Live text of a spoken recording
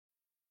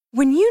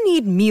When you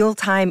need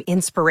mealtime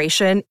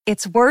inspiration,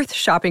 it's worth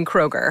shopping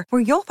Kroger,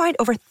 where you'll find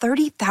over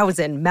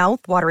 30,000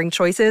 mouth-watering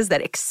choices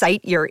that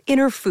excite your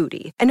inner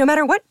foodie. And no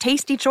matter what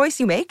tasty choice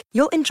you make,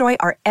 you'll enjoy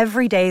our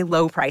everyday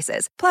low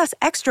prices, plus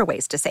extra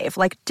ways to save,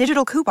 like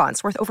digital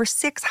coupons worth over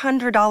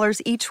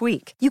 $600 each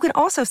week. You can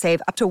also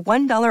save up to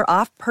 $1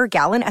 off per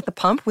gallon at the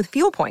pump with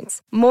fuel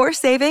points. More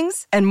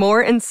savings and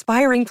more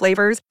inspiring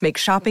flavors make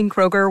shopping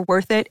Kroger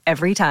worth it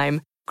every time.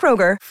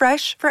 Kroger,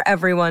 fresh for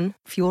everyone.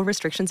 Fuel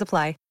restrictions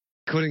apply.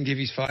 Couldn't give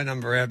his phone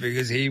number out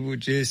because he would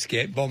just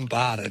get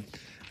bombarded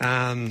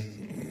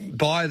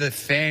by the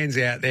fans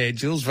out there.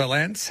 Jules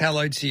Valance,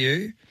 hello to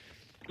you.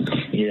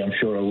 Yeah, I'm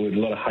sure I would. A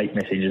lot of hate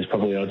messages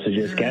probably I'd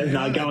suggest, Gaz.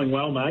 No, going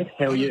well, mate.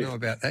 How are you? I don't know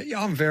about that.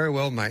 Yeah, I'm very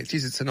well, mate.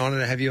 Jeez, it's an honour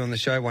to have you on the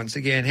show once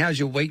again. How's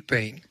your week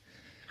been?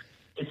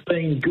 It's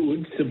been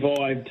good.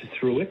 Survived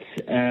through it.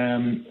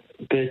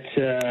 But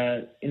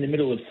in the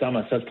middle of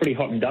summer, so it's pretty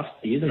hot and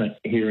dusty, isn't it,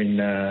 here in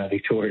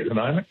Victoria at the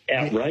moment?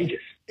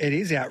 Outrageous. It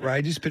is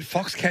outrageous, but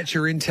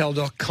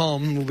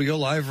foxcatcherintel.com will be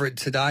all over it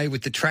today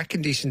with the track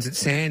conditions at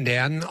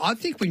Sandown. I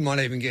think we might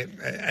even get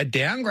a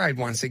downgrade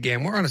once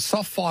again. We're on a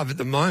soft 5 at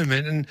the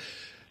moment,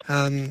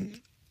 and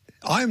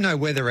I am no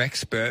weather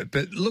expert,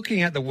 but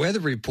looking at the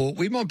weather report,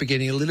 we might be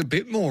getting a little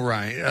bit more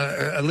rain,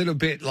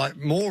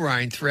 more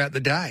rain throughout the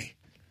day.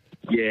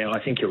 Yeah,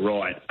 I think you're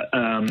right.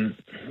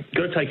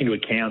 Got to take into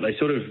account they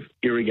sort of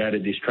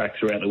irrigated this track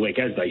throughout the week,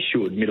 as they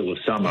should, middle of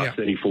summer,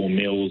 34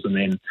 mils, and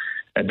then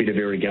a bit of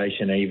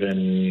irrigation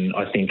even,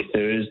 I think,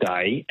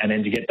 Thursday. And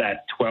then to get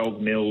that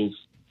 12 mils,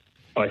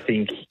 I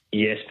think,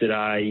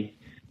 yesterday,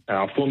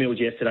 4 mils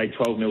yesterday,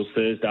 12 mils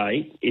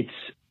Thursday,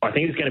 I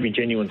think it's going to be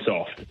genuine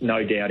soft,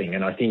 no doubting.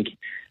 And I think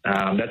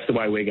that's the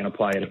way we're going to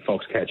play it at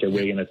Foxcatcher.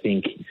 We're going to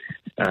think,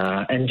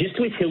 and just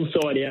with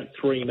Hillside out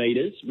 3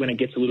 metres, when it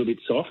gets a little bit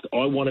soft,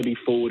 I want to be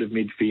forward of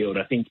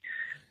midfield. I think,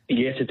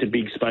 yes, it's a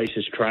big,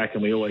 spacious track,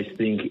 and we always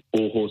think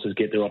all horses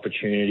get their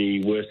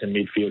opportunity, worse than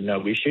midfield,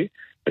 no issue.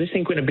 I just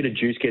think when a bit of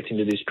juice gets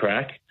into this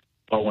track,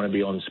 I want to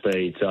be on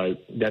speed. So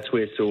that's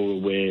where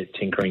we're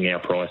tinkering our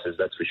prices,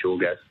 that's for sure,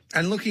 Gaz.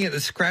 And looking at the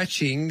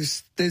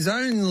scratchings, there's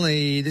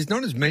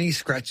not as many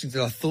scratchings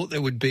as I thought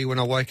there would be when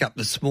I woke up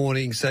this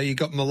morning. So you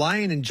got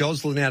Mullane and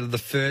Jocelyn out of the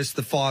first,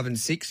 the 5 and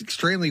 6,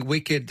 Extremely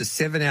Wicked, the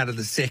 7 out of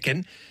the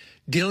second,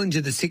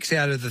 Dillinger, the 6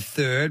 out of the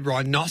third,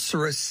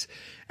 Rhinoceros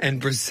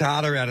and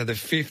Brasada out of the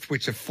 5th,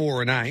 which are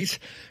 4 and 8.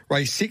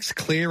 Race 6,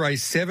 Clear.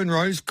 Race 7,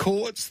 Rose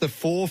Quartz. The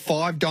 4,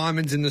 5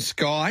 Diamonds in the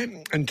Sky.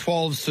 And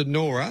 12,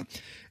 Sonora.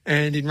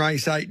 And in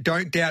race 8,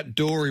 Don't Doubt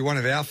Dory, one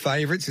of our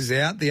favourites, is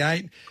out. The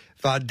 8,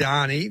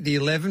 Vardani. The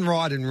 11,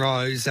 Ride and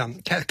Rose.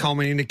 Kath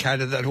Coleman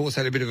indicated that horse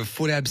had a bit of a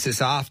foot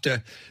abscess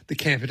after the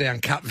Camperdown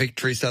Cup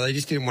victory, so they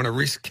just didn't want to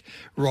risk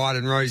Ride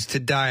and Rose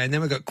today. And then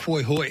we've got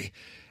Koi Hoi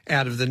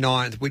out of the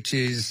 9th, which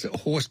is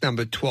horse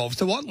number 12.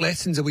 So what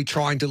lessons are we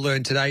trying to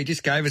learn today? You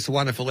just gave us a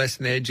wonderful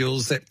lesson there,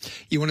 Jules, that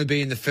you want to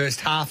be in the first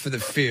half of the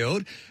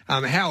field.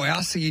 How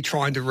else are you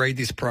trying to read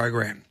this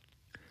program?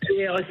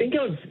 Yeah, I think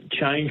I've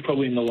changed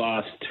probably in the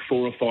last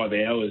 4 or 5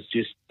 hours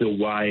just the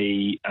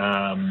way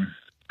I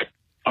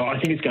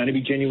think it's going to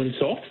be genuine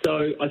soft.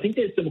 So I think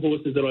there's some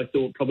horses that I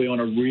thought probably on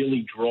a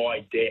really dry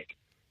deck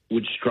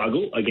would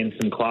struggle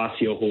against some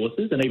classier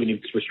horses, and even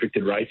if it's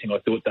restricted racing, I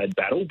thought they'd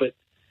battle. But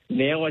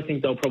now I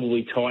think they'll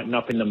probably tighten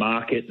up in the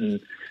market, and,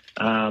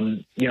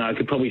 I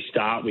could probably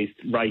start with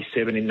race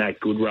 7 in that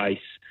good race.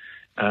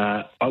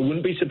 I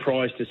wouldn't be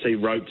surprised to see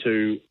Road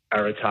to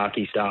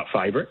Arataki start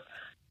favourite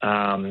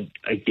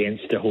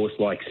against a horse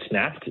like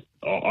Snapped.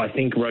 I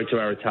think Road to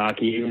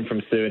Arataki, even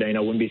from 13, I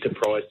wouldn't be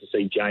surprised to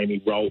see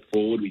Jamie roll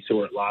forward. We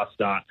saw it last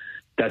start.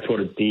 That's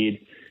what it did,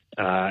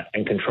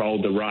 and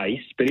controlled the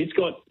race. But it's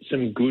got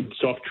some good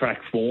soft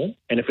track form,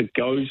 and if it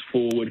goes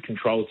forward,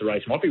 controls the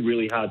race, it might be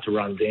really hard to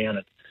run down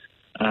it.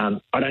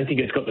 I don't think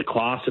it's got the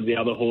class of the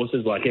other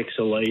horses like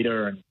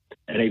Exolita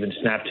and even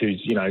Snapped,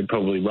 who's,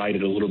 probably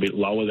rated a little bit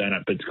lower than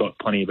it, but it's got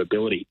plenty of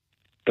ability.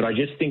 But I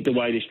just think the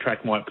way this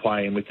track might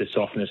play, and with the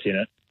softness in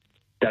it,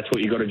 that's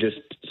what you've got to just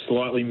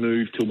slightly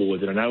move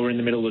towards it. I know we're in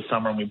the middle of the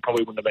summer and we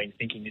probably wouldn't have been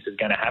thinking this is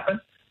going to happen.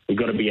 We've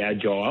got to be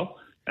agile,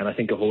 and I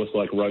think a horse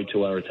like Road to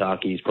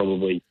Arataki is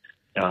probably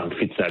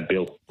fits that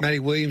bill. Matty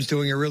Williams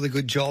doing a really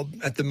good job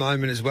at the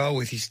moment as well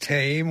with his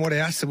team. What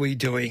else are we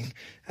doing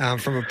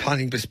from a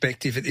punting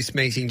perspective at this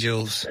meeting,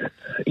 Jules?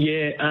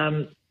 Yeah,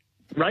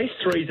 race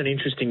 3 is an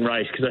interesting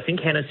race because I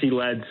think Hennessy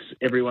Lads,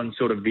 everyone's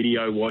sort of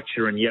video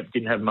watcher, and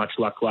didn't have much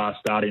luck last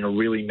start in a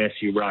really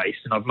messy race,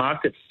 and I've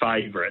marked it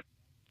favourite.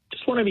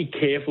 Just want to be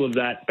careful of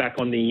that back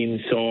on the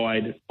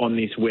inside on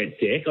this wet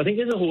deck. I think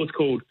there's a horse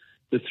called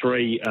the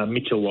 3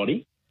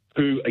 Michelotti,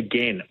 who,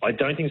 again, I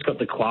don't think has got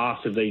the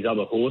class of these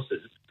other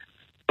horses,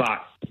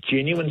 but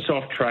genuine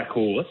soft track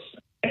horse,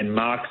 and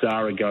Mark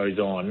Zara goes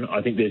on.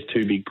 I think there's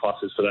 2 big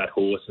pluses for that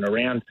horse, and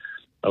around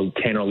 $10 or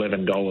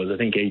 $11. I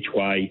think each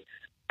way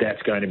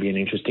that's going to be an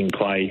interesting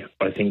play,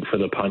 I think, for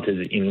the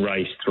punters in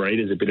race 3.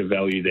 There's a bit of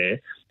value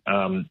there.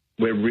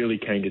 We're really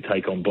keen to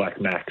take on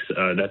Black Max.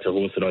 That's a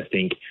horse that I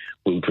think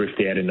will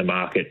drift out in the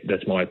market.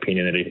 That's my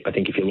opinion. I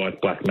think if you like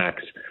Black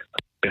Max,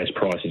 best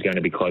price is going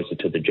to be closer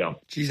to the jump.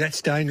 Geez,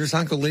 that's dangerous.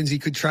 Uncle Lindsay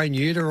could train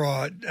you to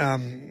ride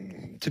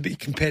to be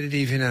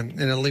competitive in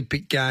an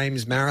Olympic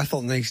Games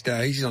marathon these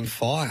days. He's on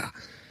fire.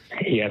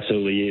 He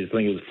absolutely is. I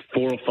think it was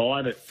 4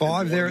 or 5.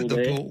 Five there at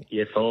the Bull.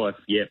 Yeah, 5.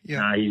 Yep.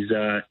 Yeah.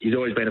 He's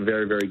always been a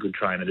very, very good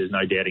trainer. There's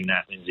no doubting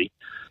that, Lindsay.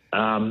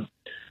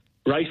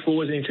 Race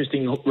 4 is an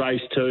interesting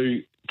race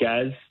too,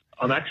 Gaz.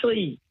 I'm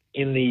actually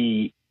in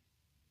the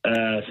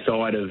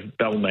side of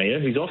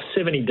Belmia, who's off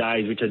 70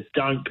 days, which I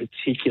don't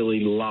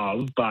particularly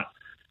love, but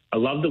I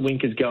love the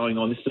winkers going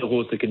on. This is a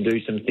horse that can do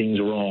some things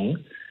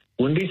wrong.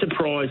 Wouldn't be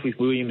surprised with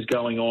Williams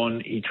going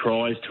on. He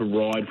tries to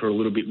ride for a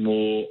little bit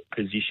more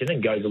position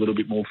and goes a little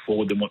bit more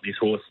forward than what this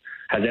horse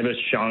has ever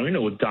shown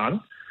or done.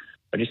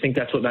 I just think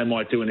that's what they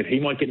might do. And if he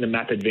might get in the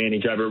map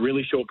advantage over a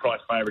really short price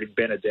favourite in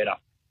Benedetta,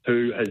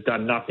 who has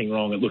done nothing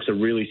wrong, it looks a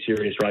really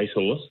serious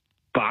racehorse.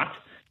 But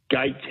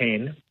gate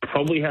 10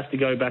 probably has to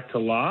go back to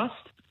last.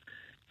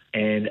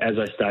 And as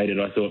I stated,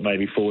 I thought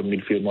maybe forward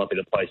midfield might be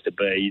the place to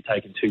be. You're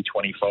taking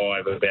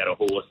 225 about a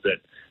horse that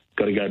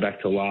got to go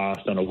back to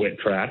last on a wet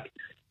track.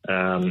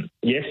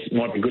 Yes, it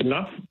might be good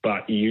enough,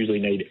 but you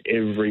usually need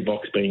every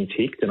box being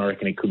ticked, and I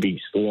reckon it could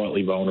be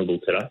slightly vulnerable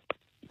today.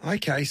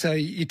 Okay, so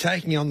you're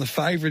taking on the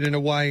favourite in a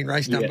way in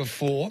race number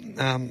 4.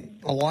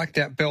 I like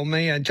that,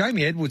 Belmia.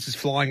 Jamie Edwards is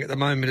flying at the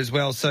moment as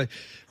well, so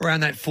around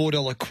that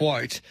 $4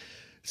 quote.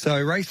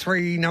 So race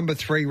 3, number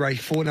 3,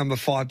 race 4, number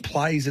 5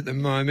 plays at the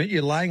moment.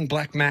 You're laying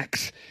Black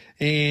Max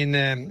in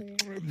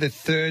the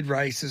third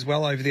race as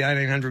well over the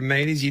 1,800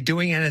 metres. You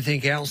doing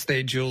anything else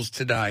there, Jules,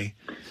 today?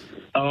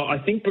 I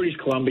think British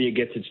Columbia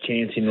gets its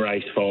chance in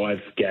race 5,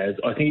 Gaz.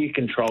 I think he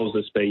controls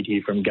the speed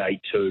here from gate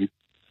 2.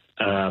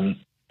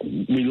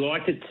 We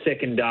liked it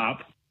second up,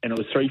 and it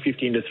was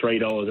 $3.50 into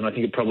 $3, and I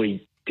think it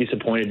probably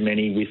disappointed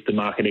many with the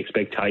market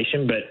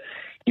expectation, but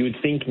you would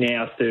think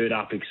now third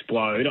up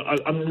Explode.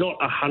 I'm not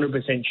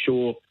 100%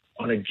 sure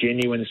on a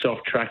genuine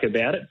soft track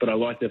about it, but I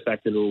like the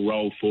fact that it'll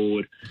roll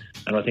forward,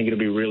 and I think it'll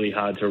be really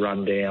hard to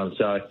run down.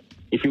 So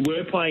if you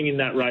were playing in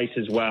that race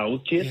as well,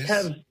 just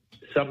have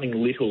something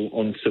little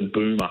on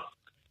Sabuma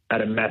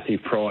at a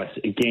massive price.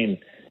 Again,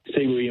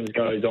 C. Williams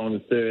goes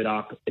on third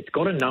up. It's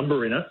got a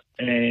number in it,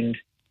 and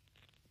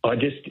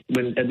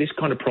when at this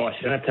kind of price,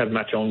 you don't have to have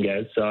much on,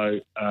 Gaz. So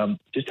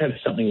just have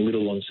something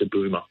little on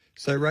Sabuma.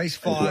 So race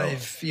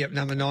 5,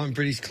 number 9,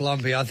 British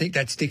Columbia. I think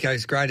that's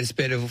Dicko's greatest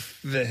bet of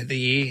the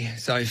year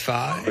so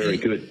far. Very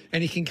good.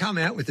 And he can come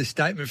out with a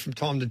statement from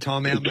time to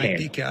time, our mate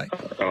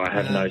Dicko. I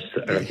have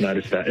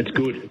noticed that. It's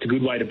good. It's a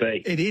good way to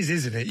be. It is,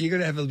 isn't it? You've got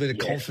to have a bit of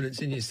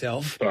confidence in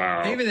yourself.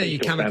 Even though you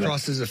come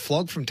across as a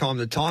flog from time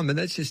to time, but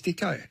that's just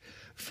Dicko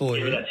for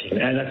you.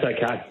 And that's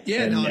okay.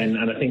 Yeah,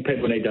 and I think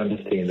people need to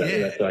understand that.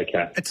 That's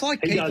okay. It's like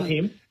he people... does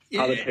him.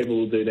 Yeah. Other people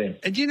will do them.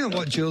 And you know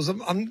what, Jules?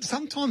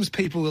 Sometimes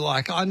people are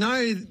like, I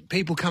know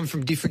people come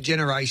from different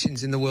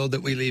generations in the world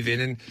that we live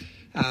in,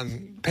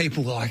 and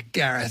people like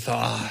Gareth,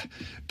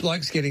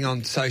 blokes getting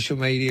on social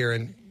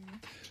media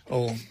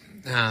or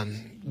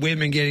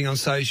women getting on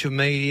social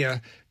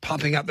media,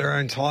 pumping up their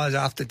own tyres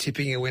after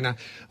tipping a winner.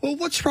 Well,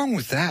 what's wrong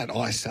with that,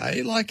 I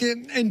say? Like,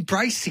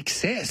 embrace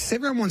success.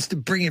 Everyone wants to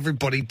bring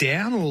everybody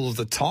down all of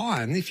the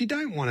time. If you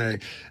don't want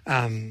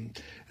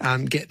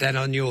to get that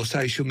on your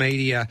social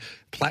media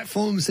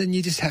platforms, then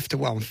you just have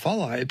to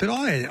follow. But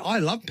I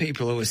love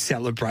people who are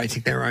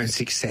celebrating their own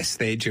success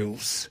there,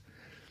 Jules.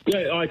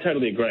 Yeah, I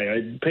totally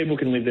agree. People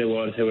can live their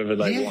lives however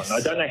they want. I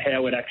don't know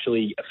how it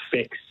actually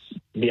affects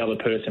the other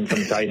person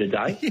from day to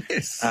day.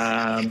 Yes.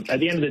 At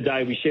the end of the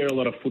day, we share a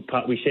lot of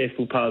footpaths. We share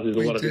footpaths with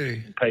a lot of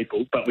different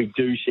people, but we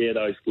do share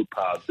those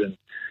footpaths,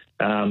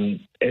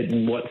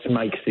 and what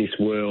makes this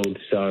world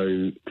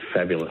so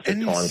fabulous at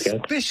times.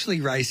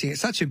 Especially racing,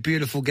 it's such a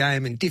beautiful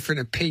game and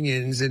different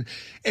opinions, and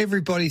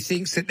everybody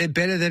thinks that they're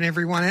better than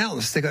everyone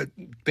else. They've got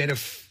better.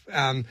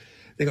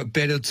 They've got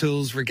better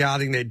tools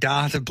regarding their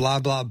data, blah,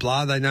 blah,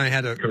 blah. They know how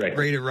to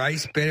read a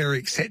race better,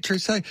 etc.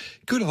 So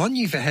good on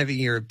you for having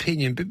your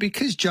opinion. But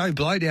because Joe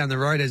Blow down the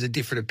road has a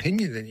different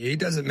opinion than you,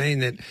 doesn't mean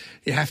that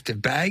you have to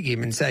bag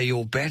him and say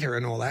you're better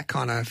and all that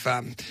kind of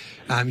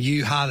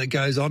hoo-ha that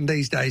goes on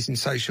these days in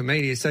social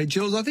media. So,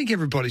 Jules, I think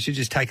everybody should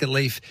just take a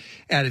leaf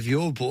out of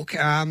your book.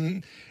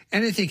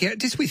 Anything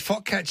just with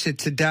Foxcatcher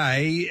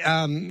today,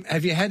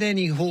 have you had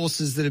any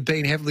horses that have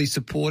been heavily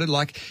supported?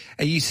 Like,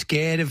 are you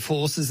scared of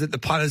horses that the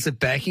punters are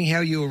backing? How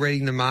are you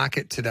reading the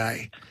market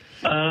today?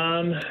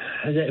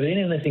 Has there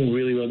been anything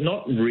really well?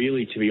 Not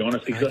really, to be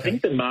honest, because I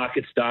think the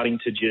market's starting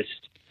to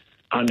just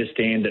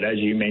understand that, as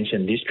you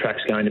mentioned, this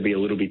track's going to be a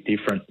little bit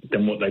different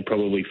than what they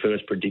probably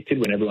first predicted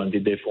when everyone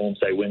did their form,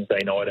 say, Wednesday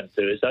night and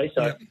Thursday.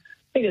 So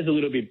I think there's a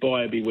little bit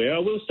buyer beware. I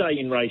will say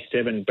in race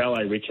 7,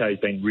 Ballet Richo has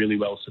been really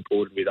well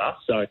supported with us.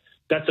 So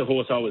that's a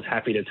horse I was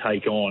happy to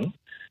take on.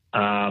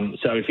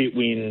 So if it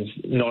wins,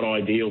 not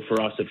ideal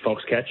for us at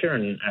Foxcatcher,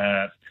 and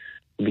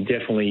we'll be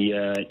definitely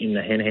in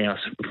the hen house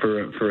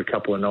for a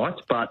couple of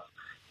nights. But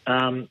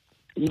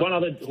one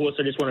other horse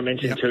I just want to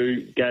mention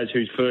too, Gaz,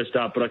 who's first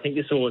up, but I think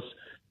this horse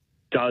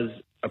does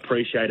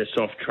appreciate a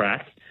soft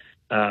track.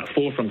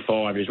 4 from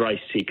 5 is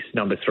race 6,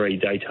 number 3,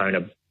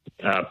 Daytona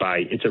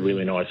Bay. It's a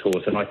really nice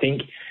horse. And I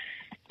think,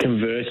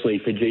 conversely,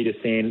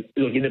 Fajita Sand,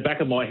 look, in the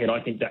back of my head,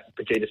 I think that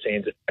Fajita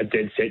Sand's a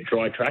dead set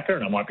dry tracker,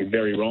 and I might be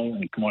very wrong,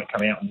 and it might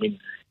come out and be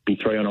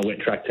 3 on a wet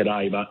track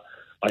today. But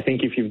I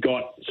think if you've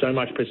got so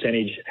much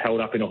percentage held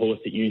up in a horse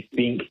that you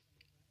think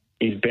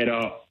is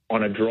better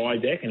on a dry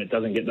deck and it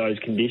doesn't get those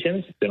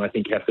conditions, then I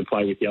think you have to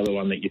play with the other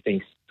one that you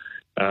think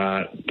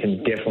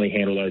can definitely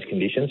handle those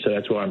conditions. So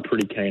that's why I'm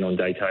pretty keen on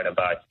Daytona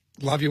Bay.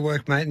 Love your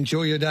work, mate.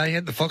 Enjoy your day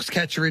at the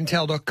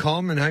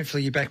foxcatcherintel.com, and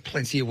hopefully you back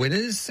plenty of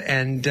winners.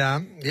 And,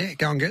 go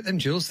and get them,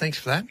 Jules. Thanks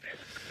for that.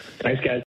 Thanks, guys.